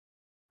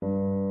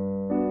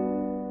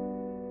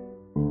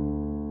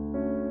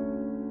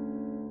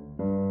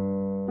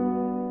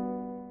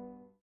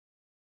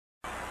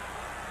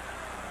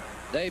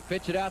They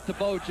pitch it out to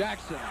Bo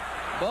Jackson.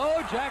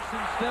 Bo Jackson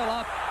still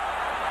up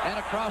and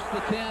across the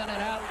 10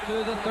 and out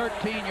to the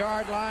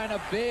 13-yard line. A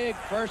big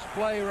first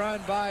play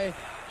run by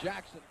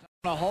Jackson.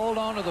 To hold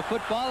on to the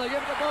football. They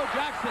give it to Bo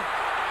Jackson.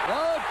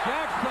 Bo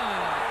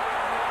Jackson.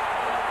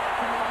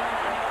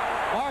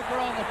 Marker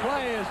on the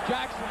play as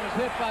Jackson was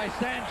hit by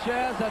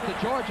Sanchez at the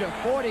Georgia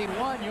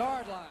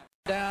 41-yard line.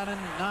 Down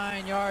and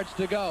 9 yards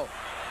to go.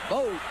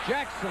 Bo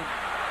Jackson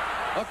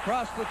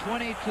across the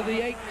 20 to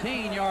the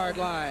 18-yard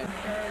line.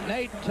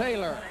 Nate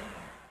Taylor.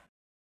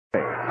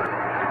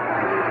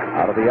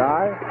 Out of the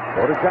eye,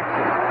 go to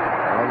Jackson.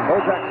 And Bo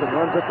Jackson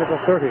runs it to the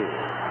 30.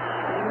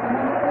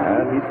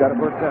 And he's got a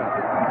first down.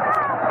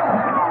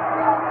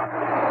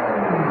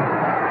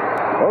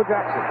 Bo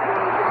Jackson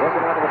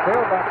working out of the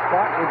tailback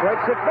spot. He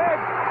breaks it big.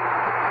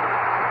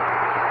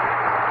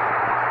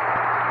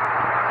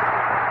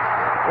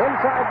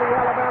 Inside the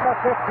Alabama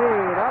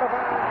 15. Out of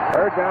bounds.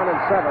 Third down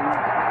and 7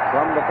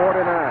 from the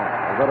 49.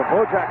 They go to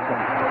Bo Jackson.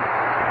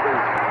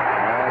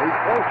 And he's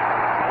close.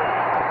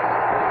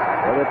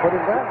 Will they put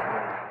him back?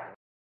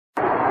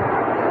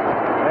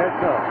 There's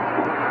no.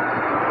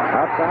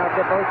 Outside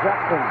to Bo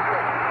Jackson.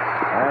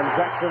 And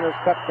Jackson is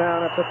cut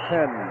down at the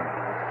 10.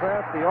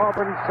 The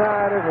Auburn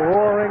side is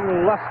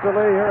roaring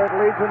lustily here at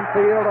Legion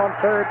Field on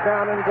third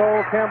down and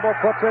goal. Campbell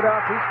puts it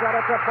up. He's got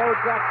it to Bo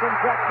Jackson.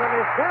 Jackson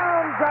is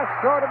down just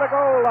short of the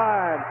goal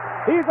line.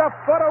 He's a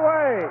foot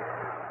away.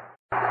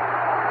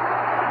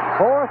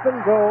 4th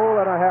and goal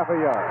and a half a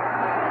yard.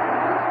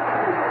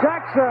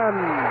 Jackson.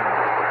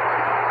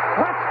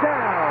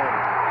 Touchdown.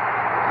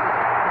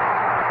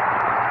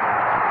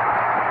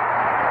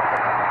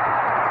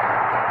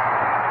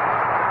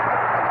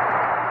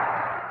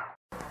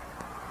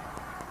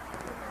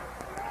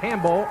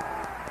 Campbell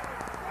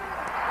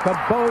to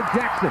Bo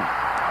Jackson.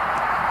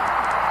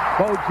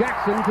 Bo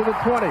Jackson to the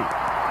 20.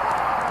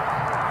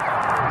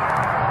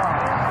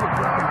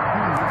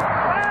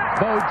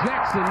 Bo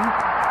Jackson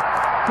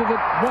to the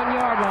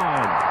 1-yard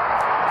line.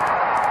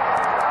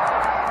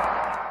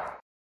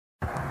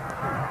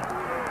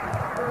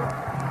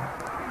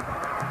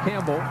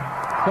 Campbell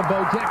to Bo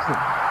Jackson.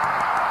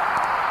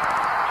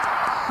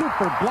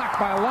 Super block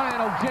by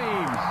Lionel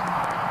James.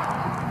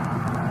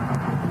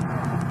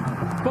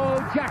 Bo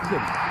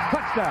Jackson,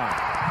 touchdown.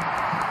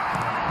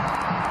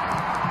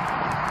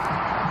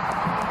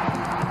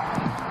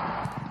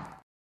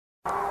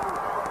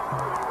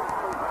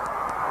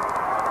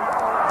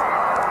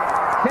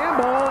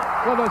 Campbell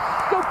with a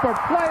super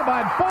play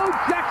by Bo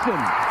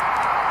Jackson.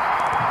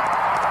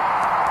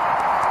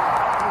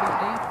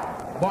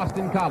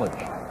 Boston College.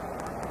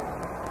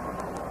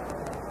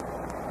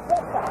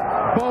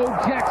 Bo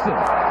Jackson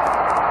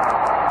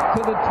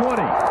to the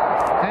 20.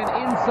 And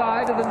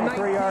inside of the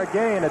 3-yard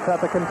gain. It's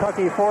at the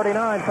Kentucky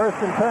 49.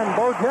 1st and 10.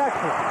 Bo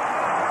Jackson.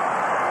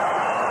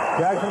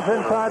 Jackson's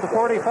inside the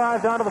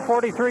 45 down to the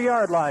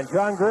 43-yard line.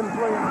 John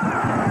Grimsley.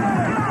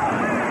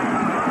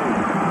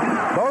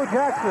 Bo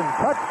Jackson,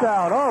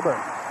 touchdown, Auburn.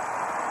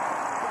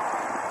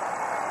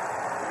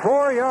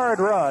 4-yard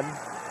run.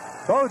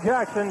 Bo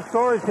Jackson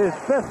scores his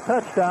 5th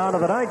touchdown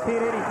of the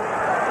 1980.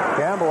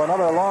 Campbell,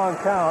 another long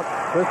count.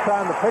 This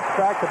time the pitch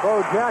back to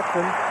Bo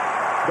Jackson.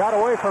 Got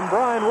away from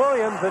Brian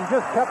Williams and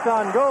just kept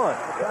on going.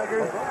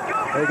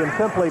 They can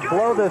simply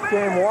blow this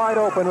game wide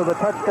open with a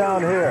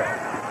touchdown here.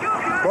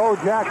 Bo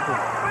Jackson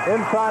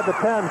inside the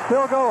 10,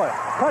 still going.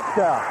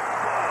 Touchdown.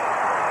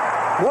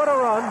 What a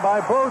run by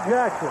Bo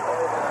Jackson.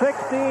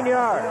 16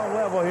 yards.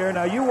 Level here.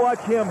 Now you watch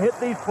him hit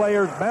these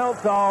players,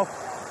 bounce off,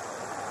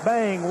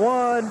 bang,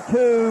 1,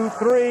 2,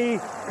 3,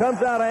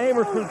 comes out of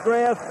Amerson's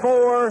grass,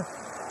 4,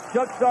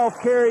 shucks off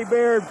Kerry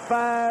Baird,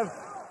 5.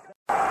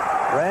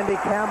 Randy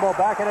Campbell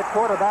back in at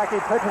quarterback. He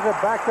pitches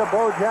it back to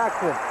Bo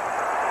Jackson.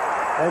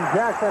 And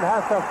Jackson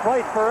has to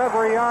fight for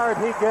every yard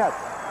he gets.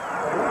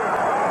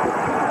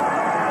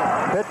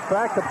 Pitch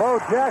back to Bo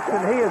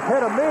Jackson. He is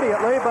hit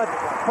immediately, but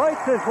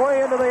fights his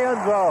way into the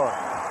end zone.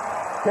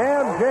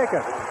 Cam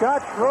Jacobs,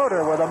 Scott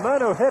Schroeder were the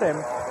men who hit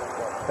him.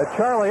 But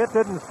Charlie, it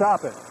didn't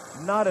stop it.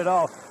 Not at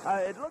all.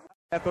 It looked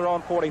at their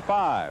own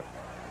 45.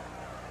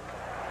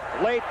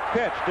 Late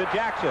pitch to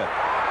Jackson.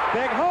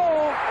 Big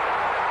hole.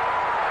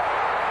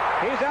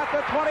 He's at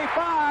the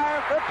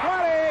 25, the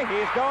 20.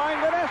 He's going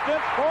the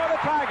distance for the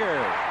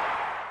Tigers.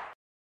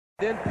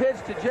 Then pitch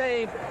to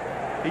James.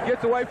 He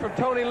gets away from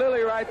Tony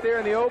Lilly right there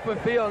in the open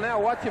field. Now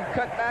watch him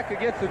cut back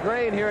against the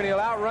grain here, and he'll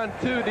outrun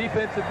 2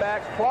 defensive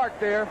backs. Clark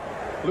there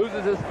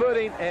loses his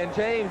footing, and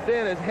James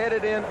then is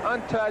headed in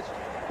untouched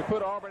to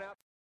put Auburn out.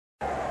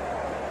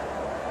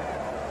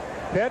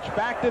 Pitch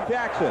back to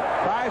Jackson.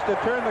 Tries to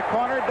turn the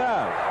corner,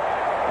 does.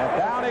 And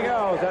down he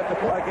goes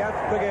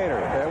against the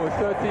Gators. That was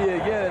so to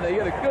you again, and they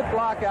get a good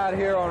block out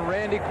here on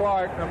Randy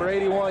Clark, number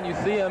 81. You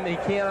see him, he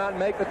cannot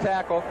make the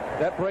tackle.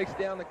 That breaks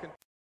down the...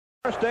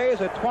 First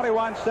stays at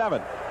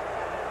 21-7.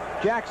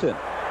 Jackson.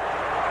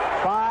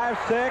 5,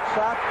 6,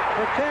 up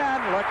to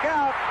 10. Look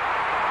out.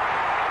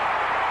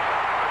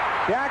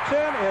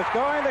 Jackson is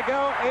going to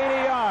go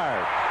 80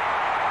 yards.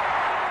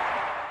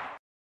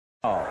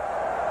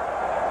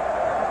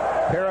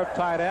 Pair of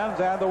tight ends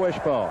and the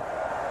wishbone.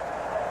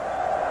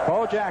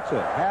 Bo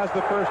Jackson has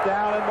the first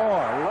down and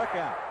more. Look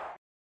out.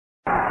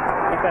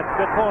 I think that's a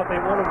good point. They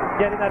want to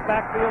get in that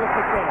backfield if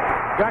they can.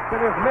 Jackson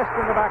is missed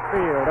in the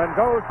backfield and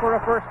goes for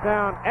a first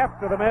down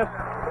after the miss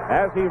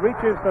as he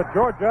reaches the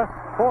Georgia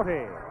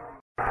 40.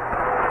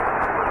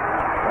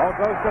 Ball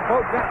goes to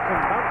Bo Jackson,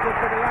 bounces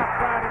to the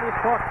outside, and he's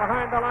caught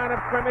behind the line of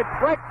scrimmage.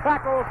 Breaks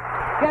tackles,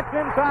 gets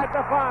inside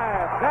the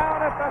 5,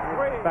 down at the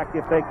 3. In fact,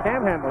 if they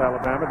can handle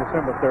Alabama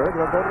December 3rd,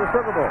 they'll go to the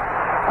Super Bowl.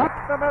 Up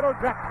the middle,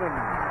 Jackson.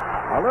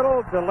 A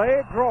little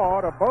delayed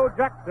draw to Bo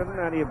Jackson,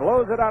 and he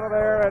blows it out of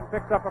there and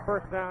picks up a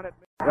first down at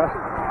just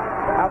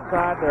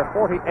outside their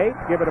 48.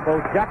 Give it to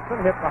Bo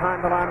Jackson, hit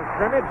behind the line of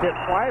scrimmage, hit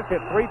twice,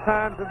 hit 3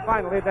 times, and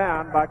finally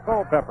down by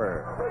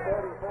Culpepper.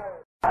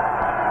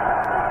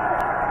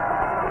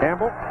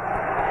 Campbell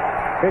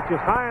pitches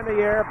high in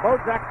the air. Bo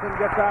Jackson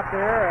gets out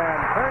there and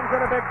turns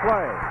in a big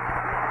play.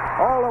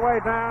 All the way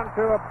down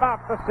to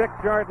about the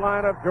 6-yard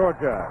line of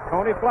Georgia.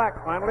 Tony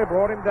Flack finally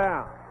brought him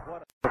down.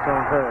 Its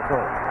own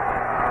territory.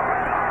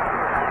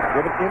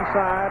 Give it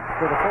inside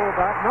to the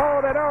fullback. No,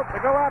 they don't.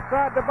 They go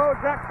outside to Bo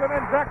Jackson,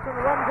 and Jackson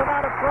runs him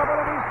out of trouble,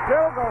 and he's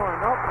still going.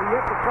 Nope, he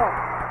hit the chalk.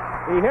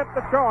 He hit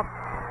the chalk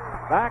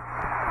back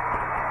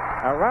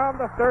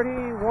around the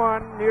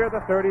 31 near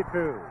the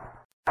 32.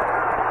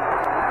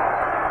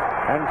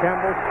 And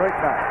Campbell straight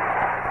back.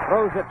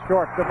 Throws it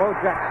short to Bo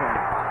Jackson.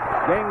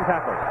 Gang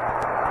tackle.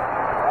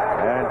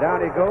 And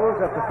down he goes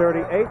at the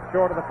 38,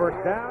 short of the first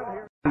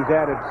down. He's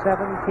added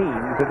 17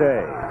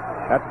 today.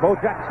 That's Bo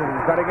Jackson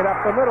cutting it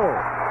up the middle.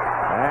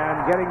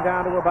 And getting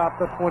down to about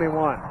the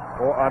 21.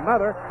 For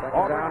another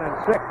down and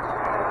 6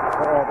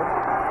 for Auburn.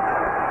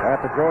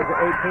 At the Georgia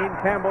 18,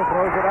 Campbell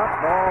throws it up.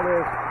 Ball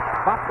is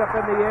popped up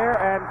in the air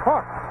and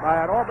caught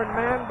by an Auburn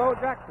man, Bo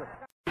Jackson.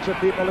 Of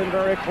people in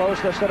very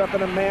close. They're set up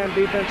in a man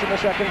defense in the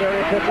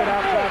secondary. Pitch it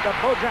outside to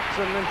Bo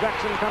Jackson, and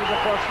Jackson comes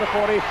across the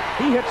 40.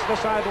 He hits the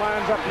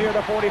sidelines up near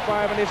the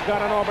 45, and he's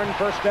got an Auburn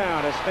first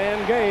down as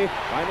Stan Gay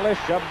finally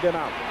shoved him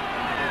out.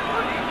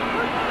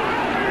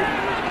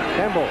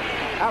 Campbell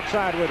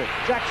outside with it.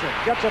 Jackson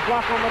gets a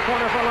block on the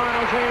corner for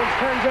Lionel James,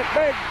 turns it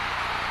big,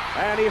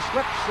 and he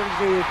slips and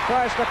he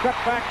tries to cut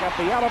back at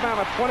the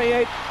Alabama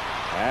 28,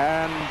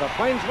 and the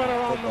Plainsmen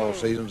are on football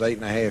season's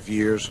 8.5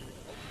 years,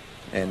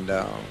 and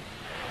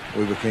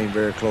we became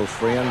very close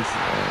friends,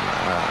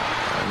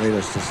 and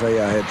needless to say,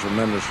 I had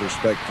tremendous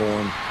respect for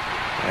him,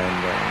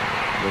 and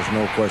there's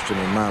no question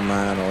in my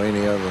mind or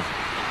any other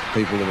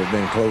people that have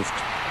been close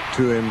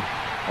to him.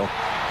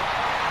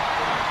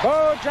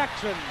 Bo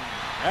Jackson,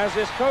 as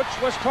his coach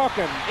was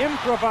talking,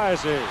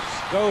 improvises,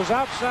 goes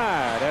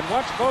outside, and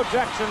watch Bo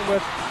Jackson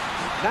with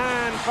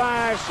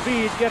 9.5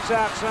 speed gets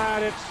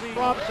outside. It's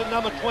Robinson,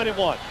 number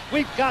 21.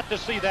 We've got to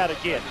see that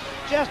again.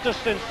 Just a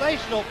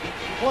sensational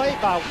play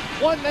by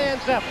one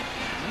man's effort.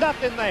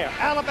 Nothing there.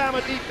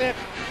 Alabama defense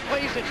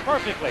plays it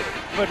perfectly.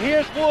 But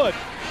here's Wood.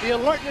 The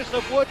alertness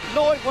of Wood,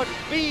 knowing what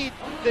speed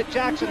that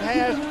Jackson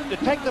has to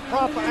take the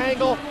proper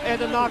angle and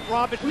to knock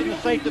Robinson, the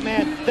safety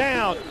man,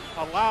 down,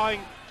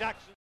 allowing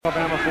Jackson.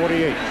 Alabama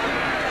 48.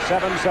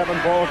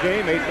 7-7 ball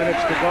game. 8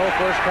 minutes to go,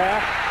 first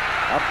half.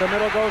 Up the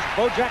middle goes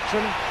Bo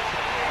Jackson.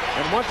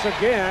 And once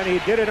again, he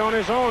did it on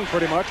his own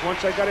pretty much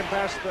once they got him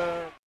past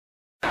the...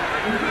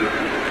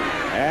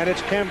 And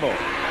it's Campbell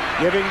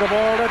giving the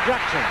ball to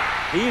Jackson.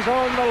 He's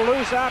on the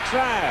loose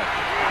outside.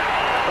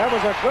 That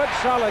was a good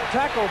solid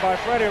tackle by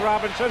Freddie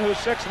Robinson, who's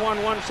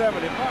 6'1",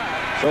 175.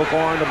 So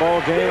far in the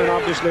ball game, and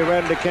obviously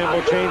Randy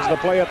Campbell changed the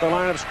play at the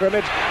line of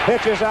scrimmage.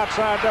 Pitches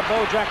outside to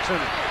Bo Jackson.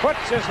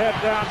 Puts his head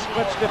down,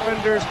 splits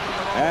defenders,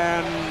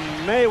 and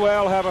may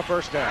well have a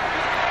first down.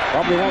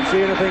 Probably won't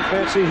see anything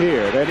fancy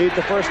here. They need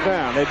the first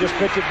down. They just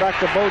pitch it back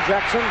to Bo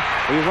Jackson.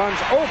 He runs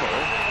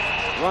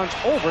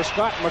over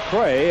Scott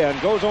McCray and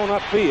goes on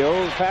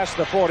upfield past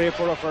the 40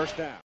 for a first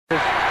down.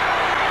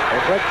 They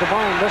break the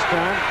bone this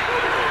time.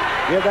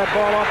 Give that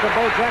ball off to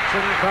Bo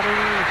Jackson coming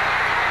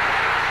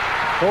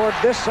toward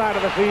this side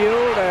of the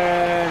field,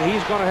 and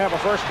he's going to have a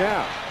first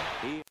down.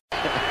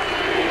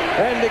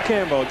 Randy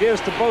Campbell gives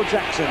to Bo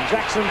Jackson.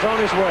 Jackson's on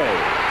his way.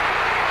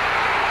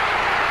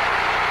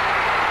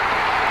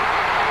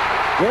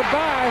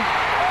 Goodbye.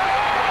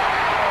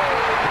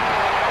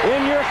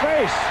 In your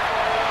face.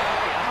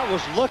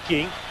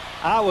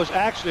 I was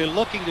actually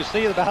looking to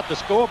see about the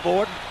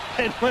scoreboard,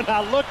 and when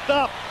I looked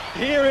up,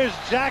 here is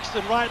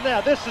Jackson right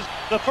now. This is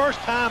the first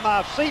time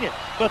I've seen it,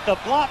 but the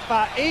block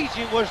by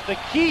Agee was the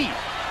key.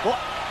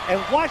 And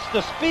watch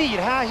the speed,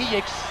 how he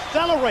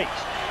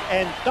accelerates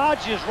and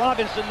dodges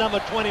Robinson, number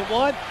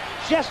 21,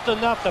 just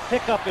enough to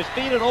pick up his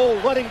feet, an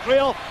old running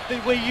drill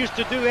that we used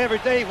to do every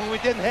day when we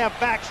didn't have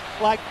backs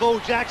like Bo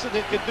Jackson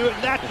that could do it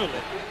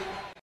naturally.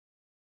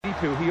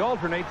 He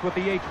alternates with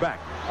the H-back.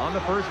 On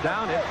the first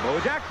down, it's Bo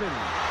Jackson.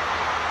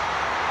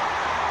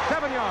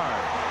 7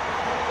 yards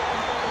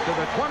to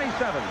the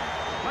 27.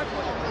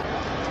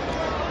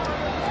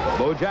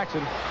 Bo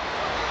Jackson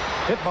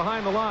hit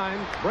behind the line,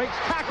 breaks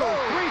tackles,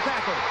 3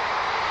 tackles.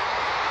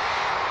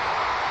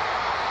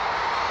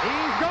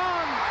 He's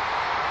gone.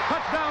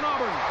 Touchdown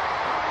Auburn.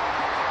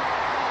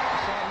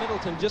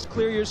 Middleton, just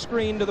clear your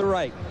screen to the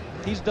right.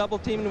 He's double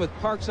teaming with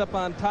Parks up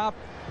on top.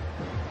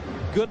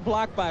 Good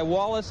block by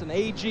Wallace and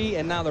AG,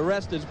 and now the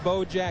rest is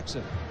Bo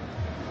Jackson.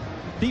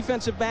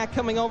 Defensive back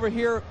coming over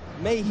here,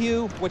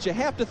 Mayhew. What you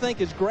have to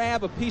think is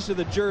grab a piece of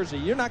the jersey.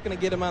 You're not going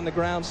to get him on the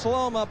ground.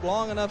 Slow him up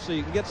long enough so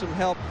you can get some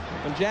help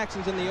when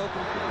Jackson's in the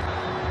open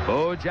field.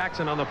 Bo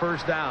Jackson on the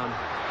first down.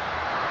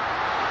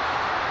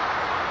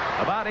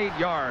 About 8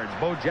 yards.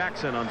 Bo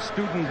Jackson on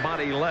student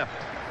body left.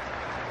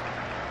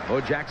 Bo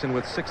Jackson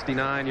with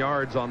 69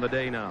 yards on the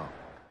day now.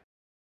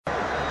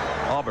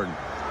 Auburn.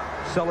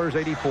 Sellers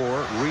 84,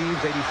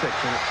 Reeves 86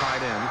 in at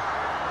tight end.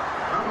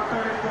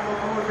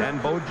 And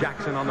Bo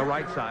Jackson on the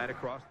right side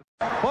across the...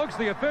 Folks,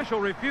 the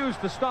official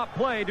refused to stop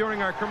play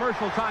during our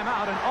commercial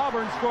timeout, and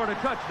Auburn scored a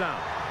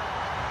touchdown.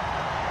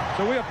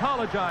 So we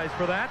apologize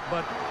for that,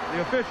 but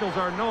the officials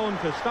are known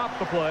to stop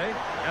the play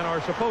and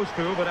are supposed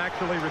to, but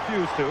actually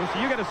refuse to. So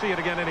you get to see it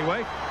again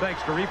anyway,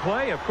 thanks to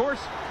replay, of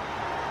course.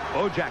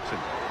 Bo Jackson.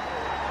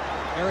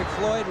 Eric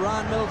Floyd,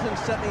 Ron Middleton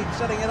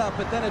setting it up,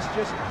 but then it's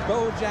just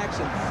Bo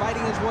Jackson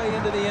fighting his way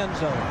into the end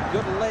zone.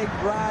 Good leg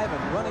drive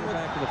and running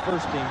back to the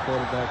first team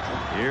quarterback.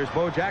 Here's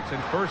Bo Jackson,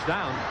 first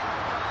down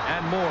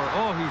and more.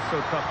 Oh, he's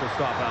so tough to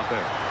stop out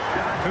there.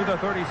 To the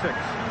 36.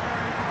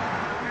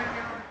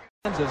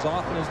 As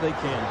often as they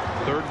can.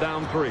 Third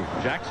down 3.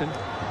 Jackson.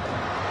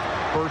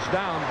 First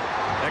down.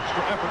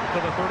 Extra effort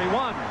to the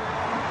 31.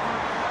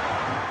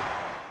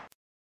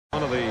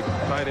 One of the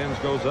tight ends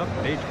goes up.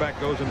 H-back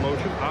goes in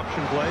motion.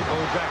 Option play.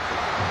 Bo Jackson.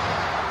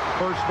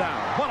 First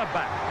down. What a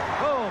back.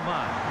 Oh,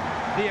 my.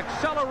 The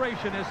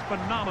acceleration is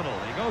phenomenal.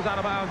 He goes out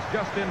of bounds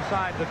just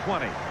inside the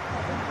 20.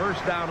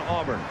 First down,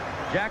 Auburn.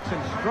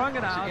 Jackson strung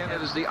it out. Again,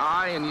 it is the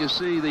eye, and you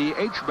see the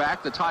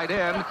H-back, the tight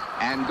end,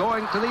 and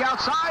going to the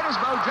outside is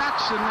Bo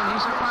Jackson, and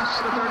he's across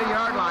the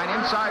 30-yard line,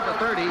 inside the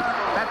 30.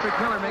 Patrick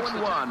Miller makes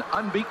the one,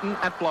 unbeaten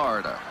at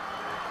Florida.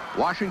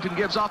 Washington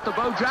gives off to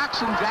Bo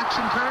Jackson.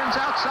 Jackson turns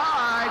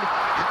outside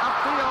and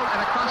upfield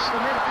and across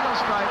the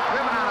midfield stripe,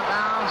 driven out of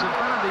bounds in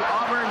front of the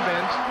Auburn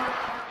bench.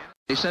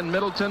 They send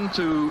Middleton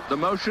to the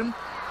motion,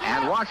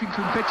 and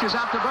Washington pitches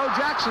out to Bo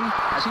Jackson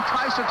as he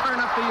tries to turn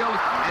upfield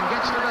and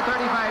gets to the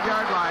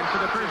 35-yard line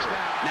for the first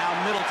down. Now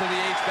Middleton,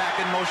 the H-back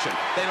in motion.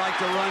 They like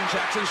to run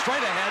Jackson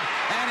straight ahead,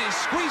 and he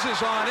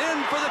squeezes on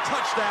in for the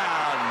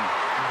touchdown.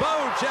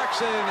 Bo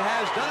Jackson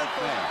has done it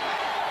for him.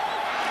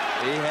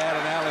 He had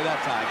an alley that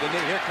time, didn't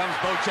he? Here comes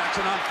Bo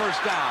Jackson on first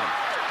down.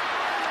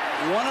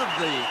 One of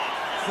the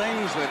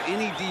things that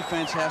any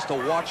defense has to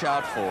watch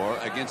out for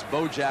against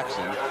Bo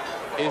Jackson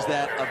is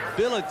that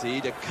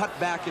ability to cut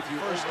back if you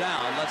first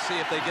down. Let's see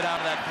if they get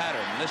out of that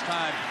pattern. This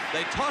time,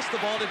 they toss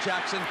the ball to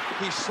Jackson.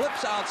 He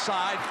slips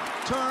outside,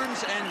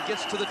 turns, and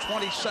gets to the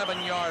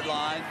 27-yard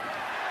line.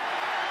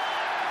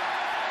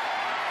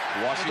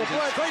 Washington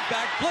straight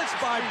back, blitzed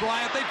by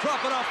Bryant. They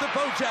drop it off to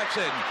Bo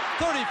Jackson.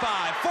 35,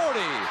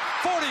 40,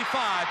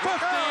 45, 50.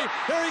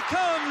 Here he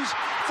comes.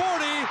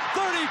 40,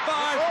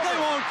 35. They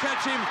won't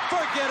catch him.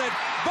 Forget it.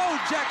 Bo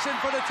Jackson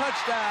for the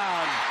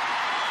touchdown.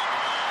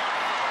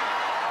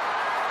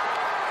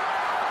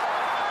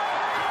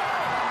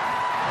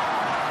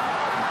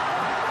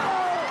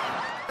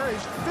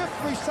 His 5th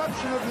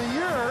reception of the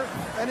year,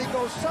 and he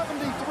goes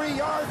 73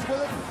 yards with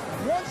it.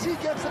 Once he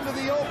gets into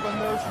the open,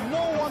 there's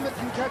no one that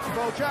can catch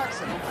Bo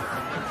Jackson.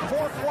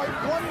 4.12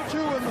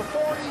 in the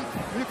 40.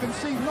 You can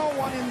see no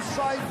one in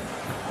sight.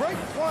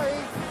 Great play,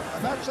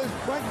 and that's, as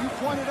Brent, you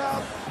pointed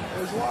out,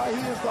 is why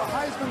he is the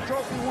Heisman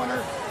Trophy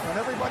winner, and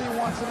everybody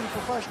wants him in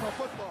professional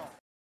football.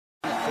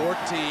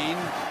 14.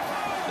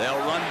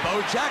 They'll run Bo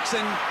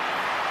Jackson.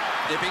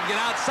 If he can get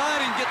outside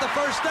and get the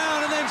first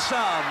down and then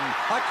some.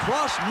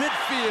 Across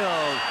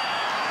midfield.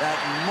 That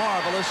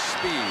marvelous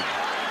speed.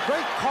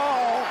 Great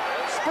call.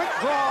 Sprint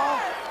draw.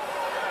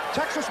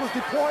 Texas was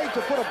deployed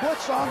to put a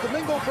blitz on.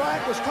 Domingo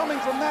Bryant was coming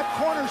from that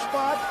corner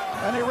spot,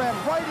 and he ran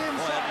right inside.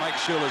 Boy, Mike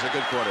Shula's a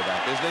good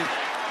quarterback, isn't he?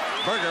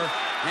 Berger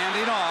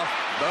handing off.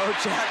 Bo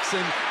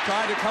Jackson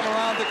trying to come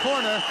around the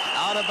corner.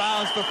 Out of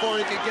bounds before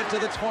he could get to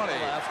the 20.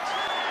 Left.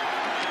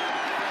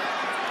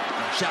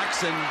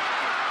 Jackson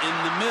in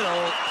the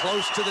middle,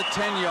 close to the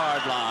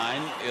 10-yard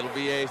line. It'll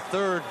be a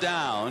third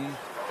down.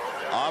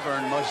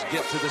 Auburn must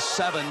get to the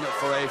 7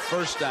 for a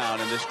first down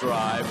in this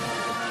drive.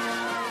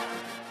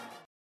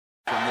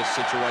 From this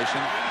situation,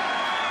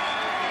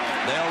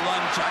 they'll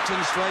run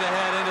Jackson straight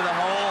ahead into the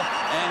hole,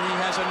 and he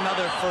has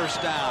another first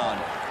down.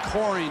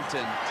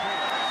 Corrington.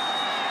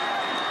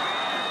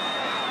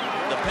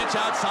 The pitch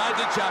outside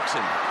to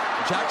Jackson.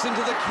 Jackson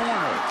to the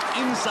corner,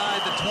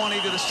 inside the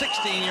 20 to the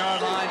 16-yard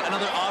line.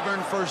 Another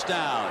Auburn first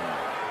down.